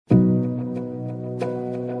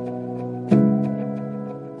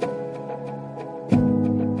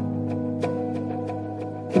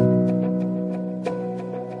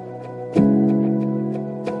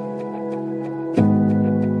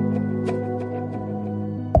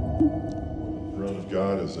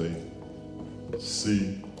as a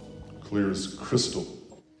sea clear as crystal.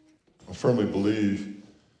 I firmly believe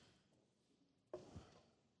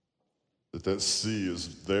that sea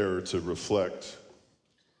is there to reflect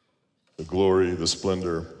the glory, the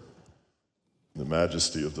splendor, the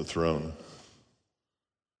majesty of the throne,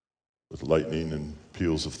 with lightning and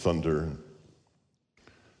peals of thunder.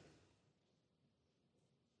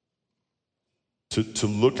 To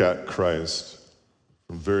look at Christ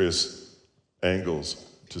from various angles,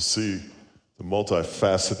 to see the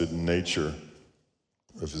multifaceted nature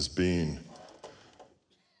of his being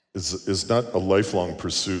is not a lifelong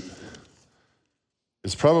pursuit.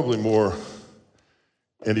 It's probably more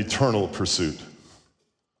an eternal pursuit.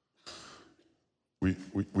 We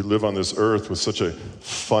live on this earth with such a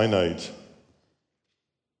finite,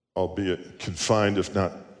 albeit confined, if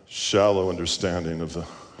not shallow, understanding of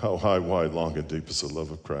how high, wide, long, and deep is the love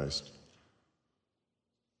of Christ.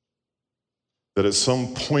 That at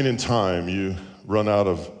some point in time, you run out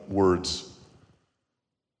of words.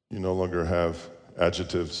 You no longer have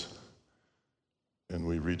adjectives, and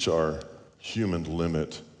we reach our human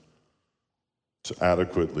limit to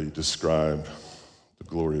adequately describe the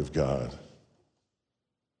glory of God.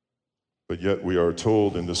 But yet we are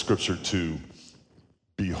told in the scripture to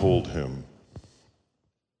behold him.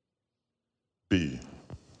 Be.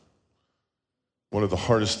 One of the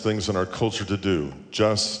hardest things in our culture to do,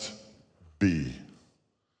 just be.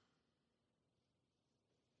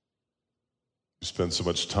 We spend so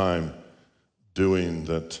much time doing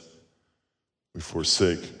that we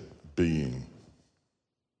forsake being.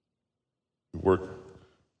 We work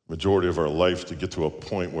the majority of our life to get to a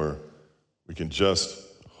point where we can just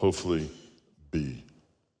hopefully be.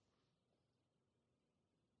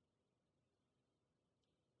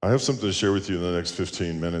 I have something to share with you in the next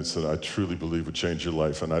 15 minutes that I truly believe would change your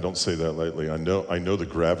life, and I don't say that lightly. I know the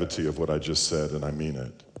gravity of what I just said, and I mean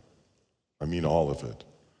it. I mean all of it.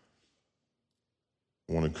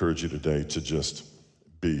 I want to encourage you today to just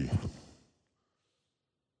be.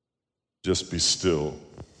 Just be still.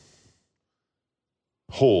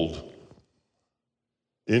 Hold.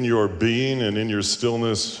 In your being and in your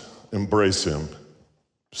stillness, embrace him.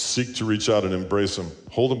 Seek to reach out and embrace him.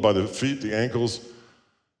 Hold him by the feet, the ankles,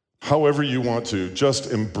 however you want to.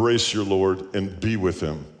 Just embrace your Lord and be with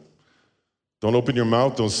him. Don't open your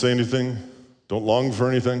mouth. Don't say anything. Don't long for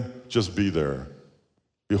anything. Just be there.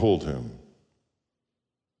 Behold him.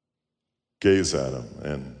 Gaze at him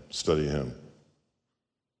and study him.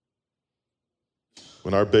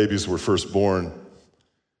 When our babies were first born,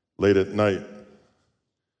 late at night,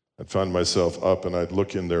 I'd find myself up and I'd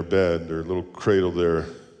look in their bed, their little cradle there,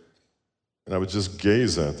 and I would just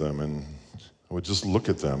gaze at them and I would just look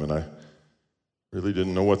at them, and I really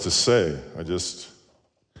didn't know what to say.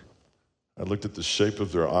 I looked at the shape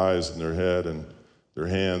of their eyes and their head and their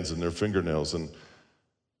hands and their fingernails, and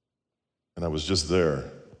I was just there.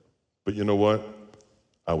 But you know what?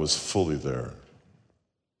 I was fully there.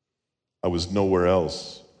 I was nowhere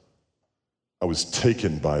else. I was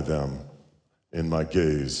taken by them in my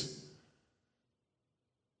gaze.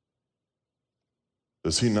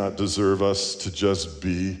 Does he not deserve us to just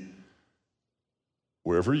be?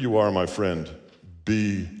 Wherever you are, my friend,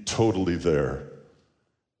 be totally there.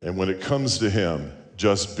 And when it comes to him,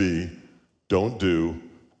 just be, don't do,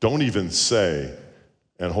 don't even say,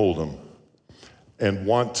 and hold him. And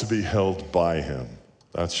want to be held by him.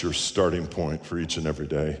 That's your starting point for each and every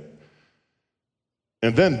day.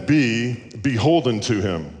 And then be beholden to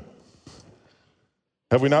him.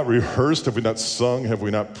 Have we not rehearsed? Have we not sung? Have we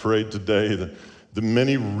not prayed today? The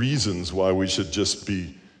many reasons why we should just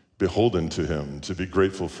be beholden to him, to be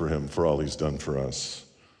grateful for him for all he's done for us,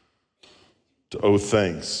 to owe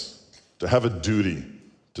thanks, to have a duty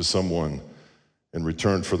to someone in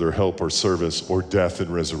return for their help or service or death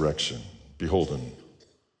and resurrection. Beholden.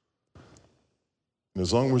 And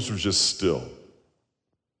as long as we're just still,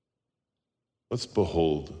 let's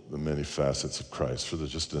behold the many facets of Christ for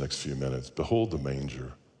just the next few minutes. Behold the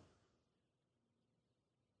manger.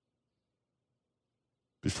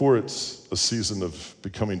 Before it's a season of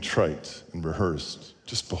becoming trite and rehearsed,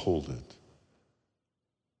 just behold it.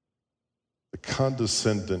 The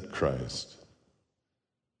condescendent Christ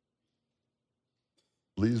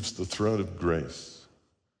leaves the throne of grace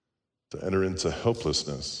to enter into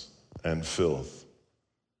helplessness and filth.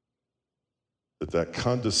 That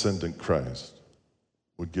condescendent Christ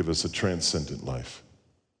would give us a transcendent life.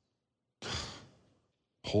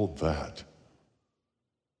 Hold that.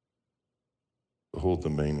 Behold the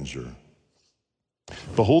manger.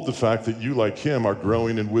 Behold the fact that you, like him, are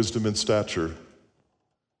growing in wisdom and stature.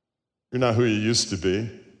 You're not who you used to be.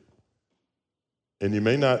 And you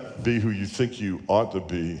may not be who you think you ought to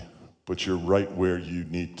be, but you're right where you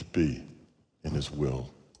need to be in his will.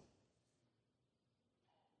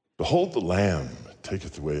 Behold the Lamb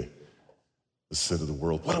taketh away the sin of the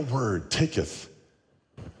world. What a word, taketh.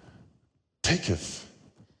 Taketh.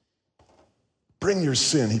 Bring your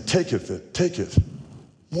sin, he taketh it, taketh.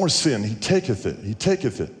 More sin, he taketh it, he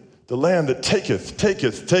taketh it. The Lamb that taketh,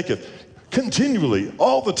 taketh, taketh. Continually,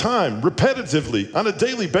 all the time, repetitively, on a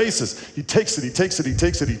daily basis. He takes it, he takes it, he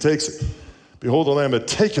takes it, he takes it. Behold the Lamb that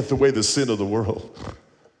taketh away the sin of the world.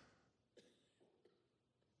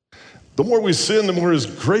 The more we sin, the more his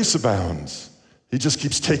grace abounds. He just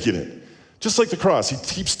keeps taking it. Just like the cross, he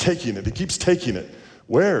keeps taking it, he keeps taking it.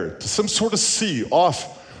 Where? To some sort of sea,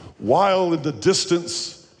 off, wild in the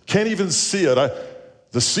distance. Can't even see it.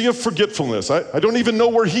 The sea of forgetfulness. I don't even know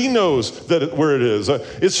where he knows where it is.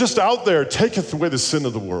 It's just out there. Taketh away the sin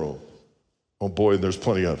of the world. Oh boy, there's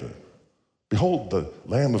plenty of it. Behold the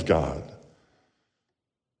Lamb of God.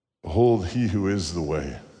 Behold he who is the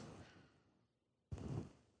way.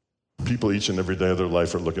 People each and every day of their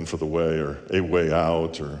life are looking for the way, or a way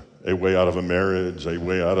out of a marriage, a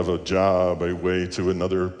way out of a job, a way to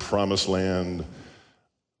another promised land,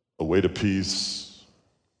 a way to peace.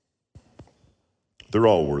 They're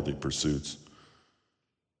all worthy pursuits.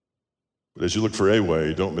 But as you look for a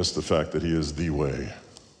way, don't miss the fact that he is the way.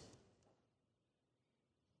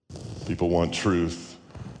 People want truth.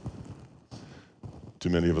 Too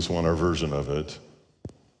many of us want our version of it.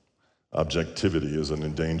 Objectivity is an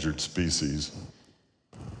endangered species.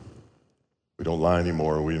 We don't lie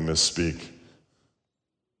anymore, we misspeak.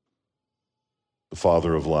 The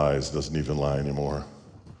father of lies doesn't even lie anymore.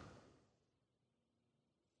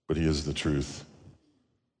 But he is the truth.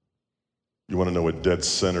 You want to know what dead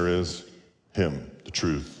center is? Him, the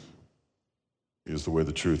truth. He is the way,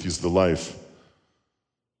 the truth. He's the life.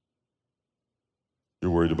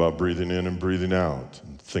 You're worried about breathing in and breathing out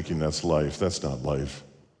and thinking that's life. That's not life.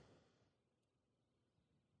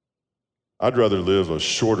 I'd rather live a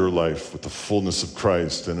shorter life with the fullness of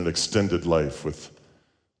Christ than an extended life with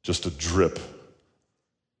just a drip,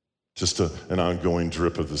 just an ongoing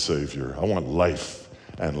drip of the Savior. I want life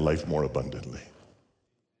and life more abundantly.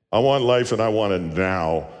 I want life and I want it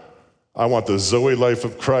now. I want the Zoe life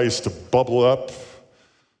of Christ to bubble up,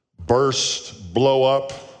 burst, blow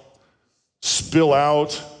up, spill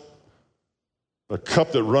out, a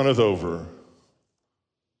cup that runneth over.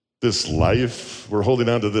 This life, we're holding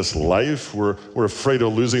on to this life. We're afraid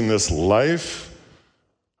of losing this life.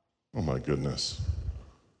 Oh my goodness.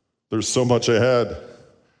 There's so much ahead.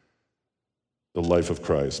 The life of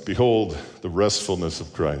Christ. Behold the restfulness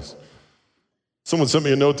of Christ. Someone sent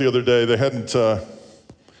me a note the other day. They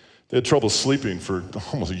had trouble sleeping for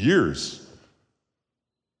almost years.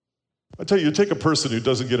 I tell you take a person who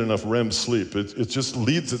doesn't get enough REM sleep, it just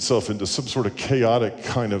leads itself into some sort of chaotic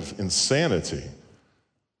kind of insanity.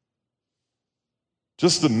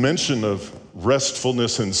 Just the mention of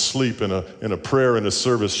restfulness and sleep in a prayer and a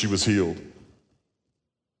service, she was healed.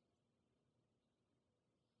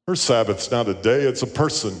 Her Sabbath's not a day, it's a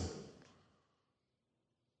person.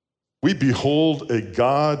 We behold a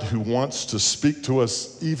God who wants to speak to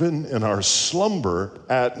us even in our slumber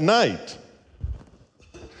at night,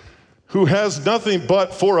 who has nothing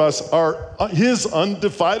but for us his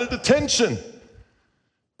undivided attention.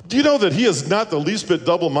 Do you know that he is not the least bit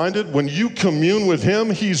double-minded? When you commune with him,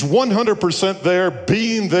 he's 100% there,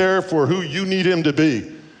 being there for who you need him to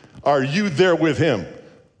be. Are you there with him?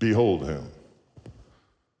 Behold him.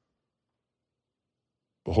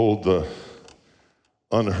 Behold the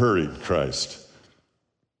unhurried Christ.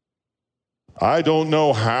 I don't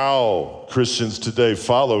know how Christians today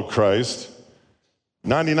follow Christ.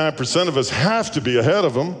 99% of us have to be ahead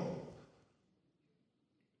of him.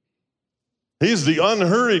 He's the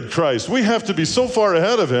unhurried Christ. We have to be so far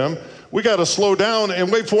ahead of him, we got to slow down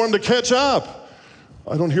and wait for him to catch up.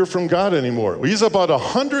 I don't hear from God anymore. He's about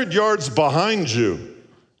 100 yards behind you.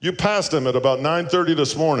 You passed him at about 9:30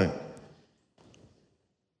 this morning.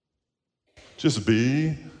 Just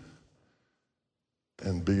be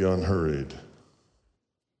and be unhurried.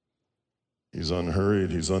 He's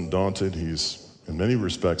unhurried, he's undaunted, he's in many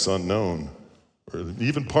respects unknown. Or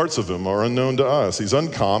even parts of him are unknown to us. He's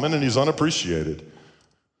uncommon and he's unappreciated.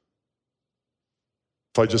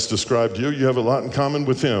 If I just described you, you have a lot in common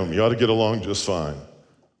with him. You ought to get along just fine.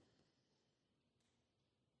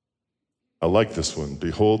 I like this one.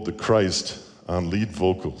 Behold the Christ on lead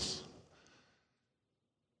vocals.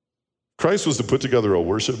 Christ was to put together a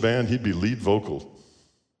worship band, he'd be lead vocal.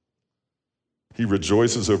 He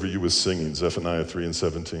rejoices over you with singing, Zephaniah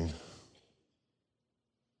 3:17.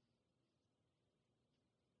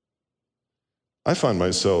 I find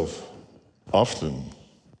myself often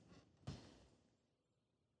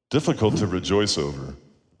difficult to rejoice over.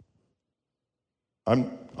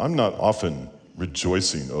 I'm not often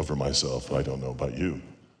rejoicing over myself. I don't know about you.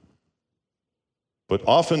 But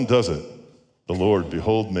often does it, the Lord,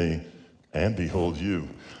 behold me and behold you.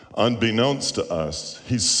 Unbeknownst to us,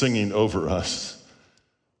 he's singing over us.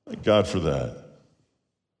 Thank God for that.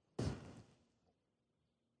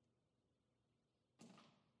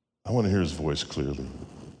 I want to hear his voice clearly,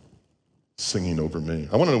 singing over me.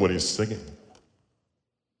 I want to know what he's singing.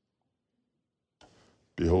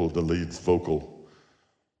 Behold the lead vocal.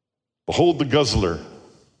 Behold the guzzler.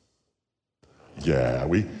 Yeah,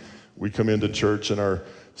 we come into church in our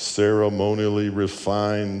ceremonially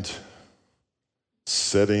refined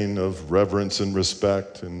setting of reverence and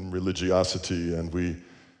respect and religiosity, and we,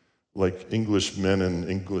 like English men and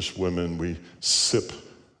English women, we sip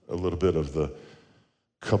a little bit of the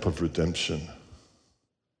cup of redemption,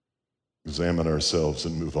 examine ourselves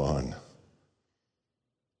and move on.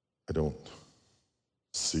 I don't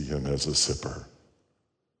see him as a sipper.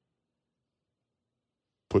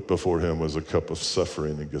 Put before him was a cup of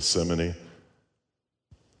suffering in Gethsemane.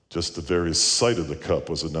 Just the very sight of the cup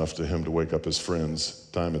was enough to him to wake up his friends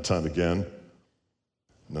time and time again.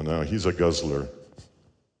 No, he's a guzzler.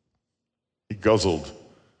 He guzzled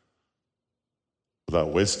without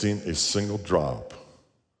wasting a single drop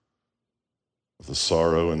of the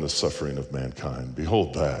sorrow and the suffering of mankind.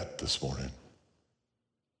 Behold that this morning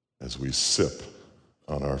as we sip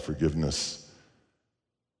on our forgiveness.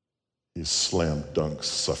 He slam dunks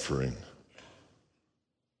suffering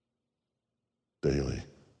daily.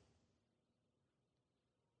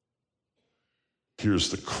 Here's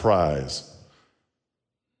the cries.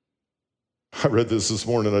 I read this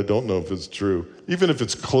morning. I don't know if it's true. Even if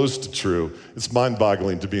it's close to true, it's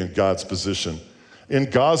mind-boggling to be in God's position. In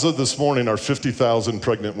Gaza this morning are 50,000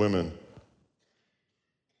 pregnant women.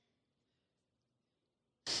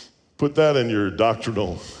 Put that in your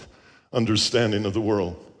doctrinal understanding of the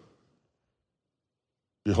world.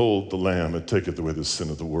 Behold the Lamb, it taketh away the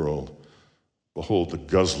sin of the world. Behold the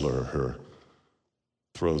guzzler, her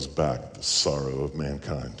throws back the sorrow of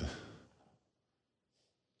mankind.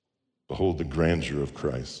 Behold the grandeur of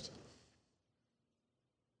Christ.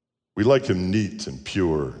 We like him neat and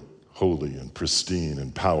pure, holy and pristine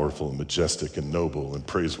and powerful and majestic and noble and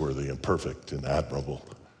praiseworthy and perfect and admirable.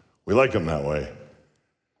 We like him that way.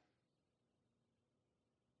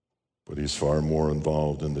 But he's far more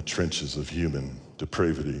involved in the trenches of human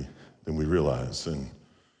depravity than we realize, and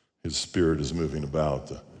his spirit is moving about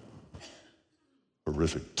the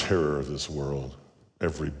horrific terror of this world.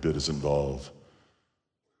 Every bit as involved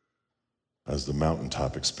as the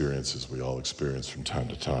mountaintop experiences we all experience from time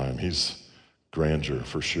to time. He's grandeur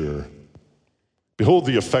for sure. Behold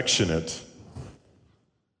the affectionate.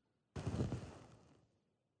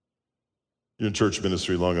 You're in church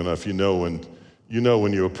ministry long enough, you know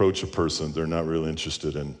when you approach a person, they're not really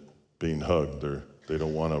interested in being hugged. They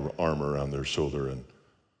don't want an arm around their shoulder, and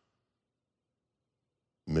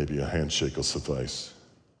maybe a handshake will suffice.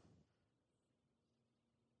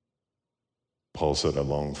 Paul said, I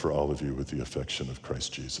long for all of you with the affection of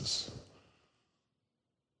Christ Jesus.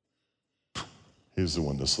 He's the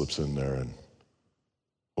one that slips in there and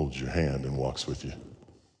holds your hand and walks with you.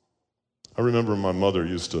 I remember my mother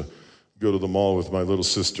used to go to the mall with my little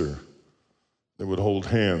sister. They would hold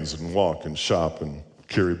hands and walk and shop and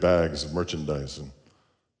carry bags of merchandise. And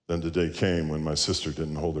then the day came when my sister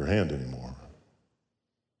didn't hold her hand anymore.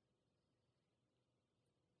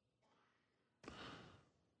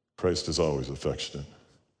 Christ is always affectionate,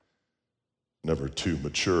 never too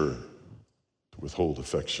mature to withhold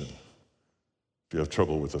affection. If you have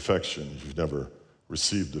trouble with affection, if you've never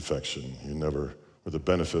received affection, you never were the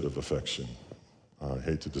benefit of affection, I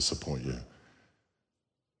hate to disappoint you.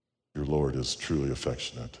 Your Lord is truly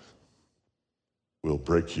affectionate. Will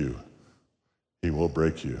break you. He will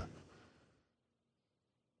break you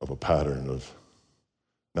of a pattern of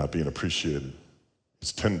not being appreciated.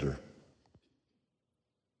 He's tender.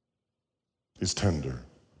 He's tender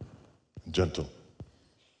and gentle.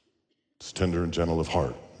 He's tender and gentle of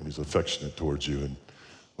heart, and he's affectionate towards you, and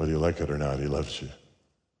whether you like it or not, he loves you.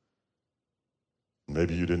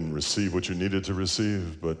 Maybe you didn't receive what you needed to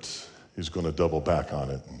receive, but he's going to double back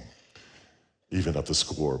on it and even up the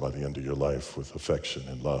score by the end of your life with affection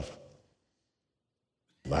and love,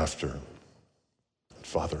 laughter, and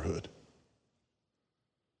fatherhood.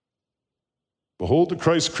 Behold the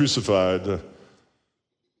Christ crucified, the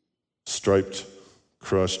striped,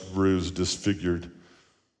 crushed, bruised, disfigured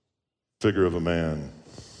figure of a man.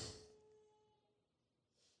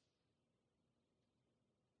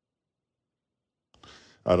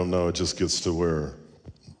 I don't know, it just gets to where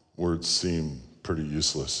words seem pretty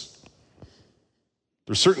useless.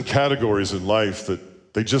 There's certain categories in life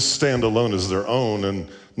that they just stand alone as their own, and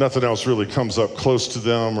nothing else really comes up close to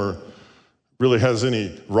them or really has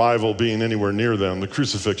any rival being anywhere near them. The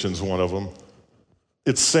crucifixion's one of them.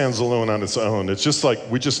 It stands alone on its own. It's just like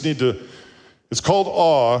we just need to, it's called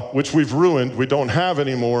awe, which we've ruined, we don't have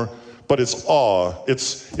anymore, but it's awe.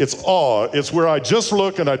 It's awe. It's where I just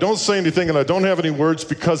look and I don't say anything and I don't have any words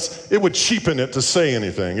because it would cheapen it to say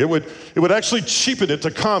anything. It would actually cheapen it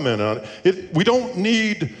to comment on it. We don't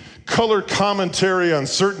need color commentary on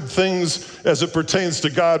certain things as it pertains to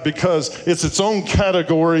God because it's its own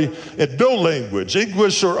category and no language,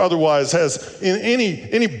 English or otherwise, has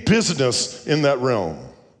any business in that realm.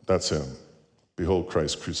 That's him. Behold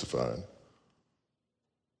Christ crucified.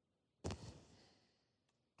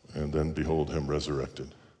 And then behold him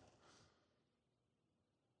resurrected.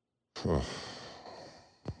 Oh.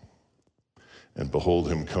 And behold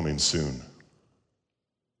him coming soon.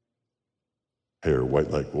 Hair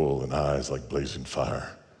white like wool and eyes like blazing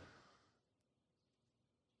fire.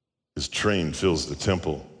 His train fills the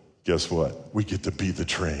temple. Guess what? We get to be the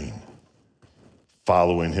train.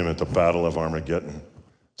 Following him at the Battle of Armageddon.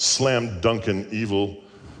 Slam dunking evil,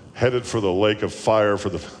 headed for the lake of fire for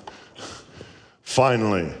the...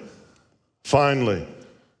 Finally,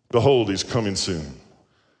 behold, he's coming soon.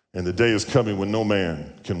 And the day is coming when no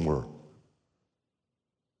man can work.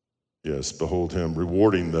 Yes, behold him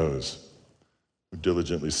rewarding those who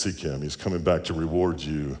diligently seek him. He's coming back to reward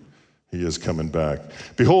you. He is coming back.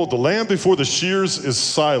 Behold, the lamb before the shears is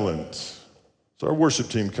silent. So our worship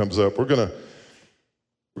team comes up. We're gonna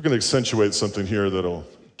accentuate something here that'll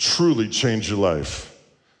truly change your life.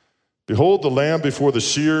 Behold, the lamb before the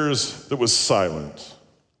shears that was silent.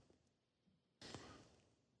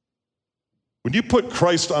 When you put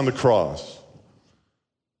Christ on the cross,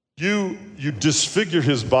 you disfigure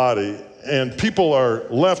his body, and people are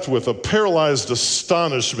left with a paralyzed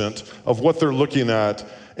astonishment of what they're looking at,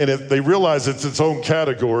 and if they realize it's its own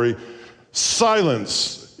category.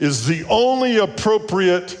 Silence is the only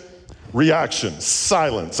appropriate reaction.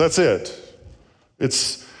 Silence, that's it.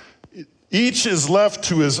 Each is left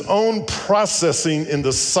to his own processing in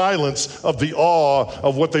the silence of the awe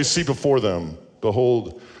of what they see before them.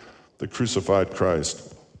 Behold, the crucified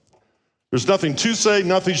Christ. There's nothing to say,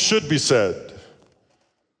 nothing should be said.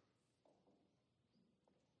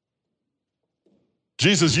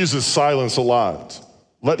 Jesus uses silence a lot.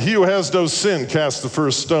 Let he who has no sin cast the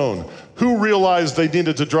first stone. Who realized they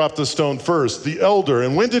needed to drop the stone first? The elder.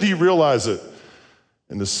 And when did he realize it?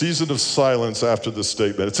 In the season of silence after the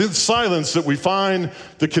statement. It's in silence that we find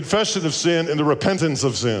the confession of sin and the repentance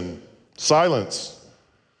of sin. Silence.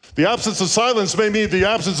 The absence of silence may mean the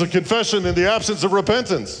absence of confession and the absence of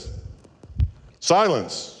repentance.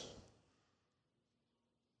 Silence.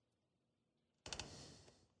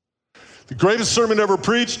 The greatest sermon ever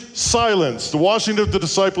preached, silence, the washing of the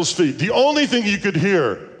disciples' feet. The only thing you could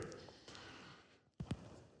hear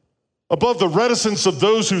above the reticence of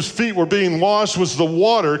those whose feet were being washed was the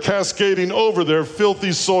water cascading over their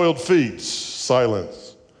filthy, soiled feet.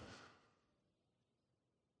 Silence.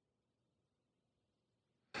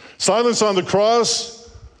 Silence on the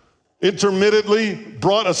cross intermittently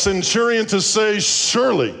brought a centurion to say,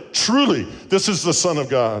 surely, truly, this is the Son of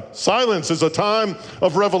God. Silence is a time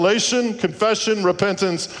of revelation, confession,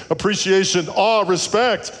 repentance, appreciation, awe,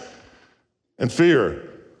 respect, and fear.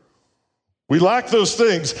 We lack those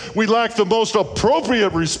things. We lack the most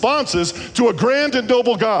appropriate responses to a grand and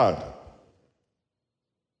noble God.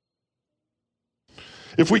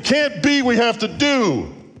 If we can't be, we have to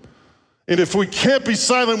do. And if we can't be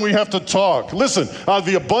silent, we have to talk. Listen, out of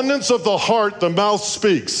the abundance of the heart, the mouth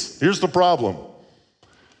speaks. Here's the problem.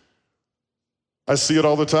 I see it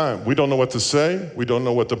all the time. We don't know what to say. We don't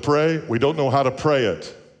know what to pray. We don't know how to pray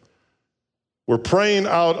it. We're praying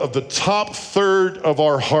out of the top third of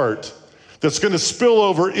our heart that's going to spill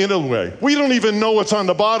over in a way. We don't even know what's on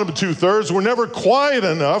the bottom 2/3. We're never quiet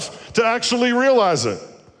enough to actually realize it.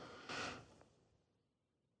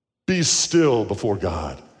 Be still before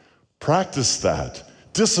God. Practice that.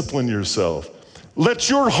 Discipline yourself. Let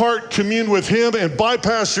your heart commune with him and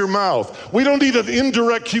bypass your mouth. We don't need an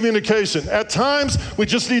indirect communication. At times, we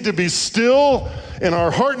just need to be still, and our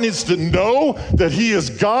heart needs to know that he is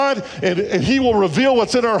God, and he will reveal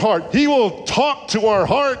what's in our heart. He will talk to our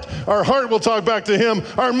heart will talk back to him,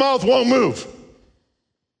 our mouth won't move.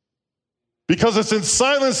 Because it's in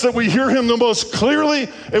silence that we hear him the most clearly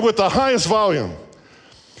and with the highest volume.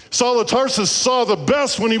 Saul of Tarsus saw the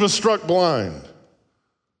best when he was struck blind.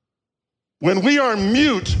 When we are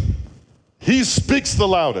mute, he speaks the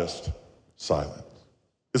loudest. Silence.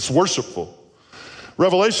 It's worshipful.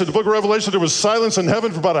 Revelation, the book of Revelation, there was silence in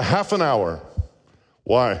heaven for about a half an hour.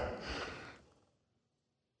 Why?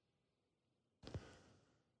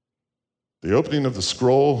 The opening of the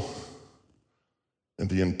scroll and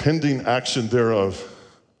the impending action thereof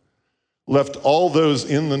left all those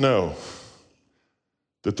in the know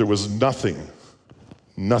that there was nothing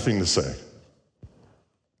to say.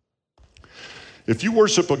 If you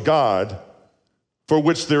worship a God for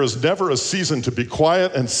which there is never a season to be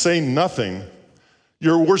quiet and say nothing,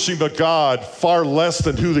 you're worshiping a God far less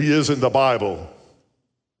than who he is in the Bible.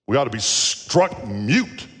 We ought to be struck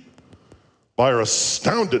mute by our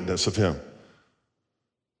astoundedness of him.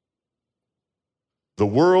 The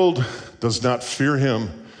world does not fear him,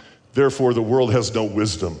 therefore the world has no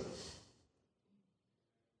wisdom.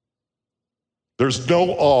 There's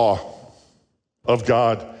no awe of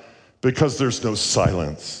God because there's no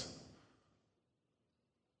silence.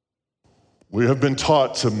 We have been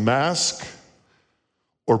taught to mask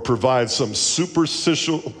or provide some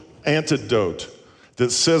superficial antidote that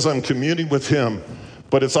says I'm communing with him,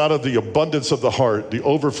 but it's out of the abundance of the heart, the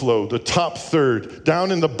overflow, the top third,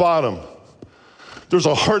 down in the bottom. There's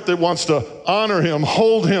a heart that wants to honor him,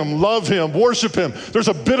 hold him, love him, worship him. There's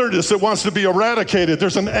a bitterness that wants to be eradicated.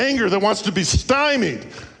 There's an anger that wants to be stymied.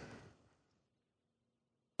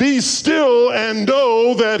 Be still and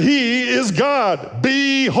know that he is God.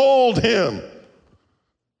 Behold him.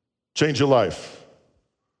 Change your life.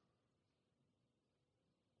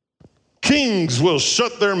 Kings will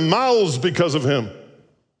shut their mouths because of him.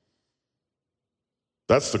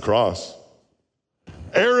 That's the cross.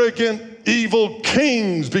 Arrogant, evil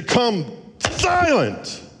kings become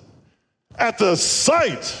silent at the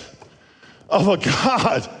sight of a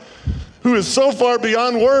God who is so far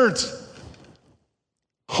beyond words.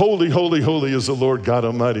 Holy, holy, holy is the Lord God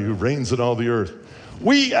Almighty who reigns in all the earth.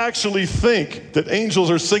 We actually think that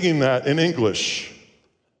angels are singing that in English.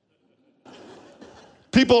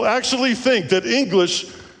 People actually think that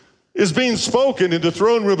English is being spoken in the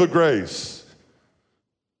throne room of grace.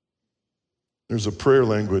 There's a prayer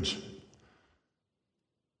language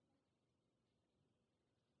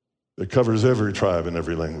that covers every tribe and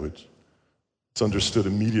every language. It's understood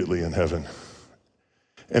immediately in heaven.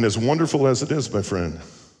 And as wonderful as it is, my friend,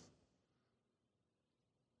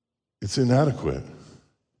 it's inadequate.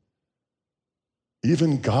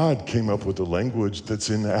 Even God came up with a language that's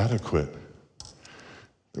inadequate.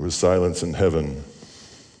 There was silence in heaven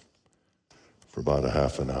for about a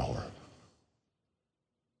half an hour.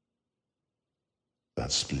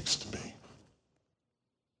 That speaks to me.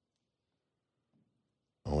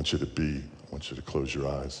 I want you to close your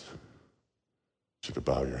eyes. I want you to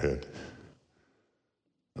bow your head.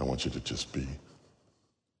 I want you to just be.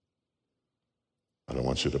 I don't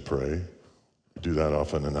want you to pray. I do that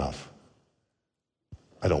often enough.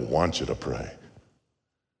 I don't want you to pray.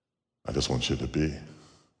 I just want you to be.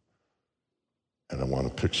 And I want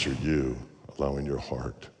to picture you allowing your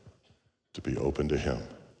heart to be open to him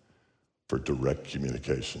for direct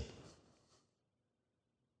communication,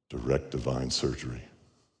 direct divine surgery,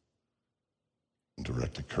 and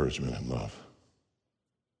direct encouragement and love.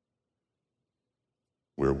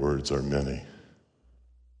 Where words are many,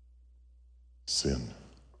 sin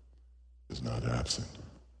is not absent.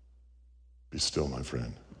 Be still, my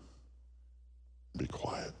friend.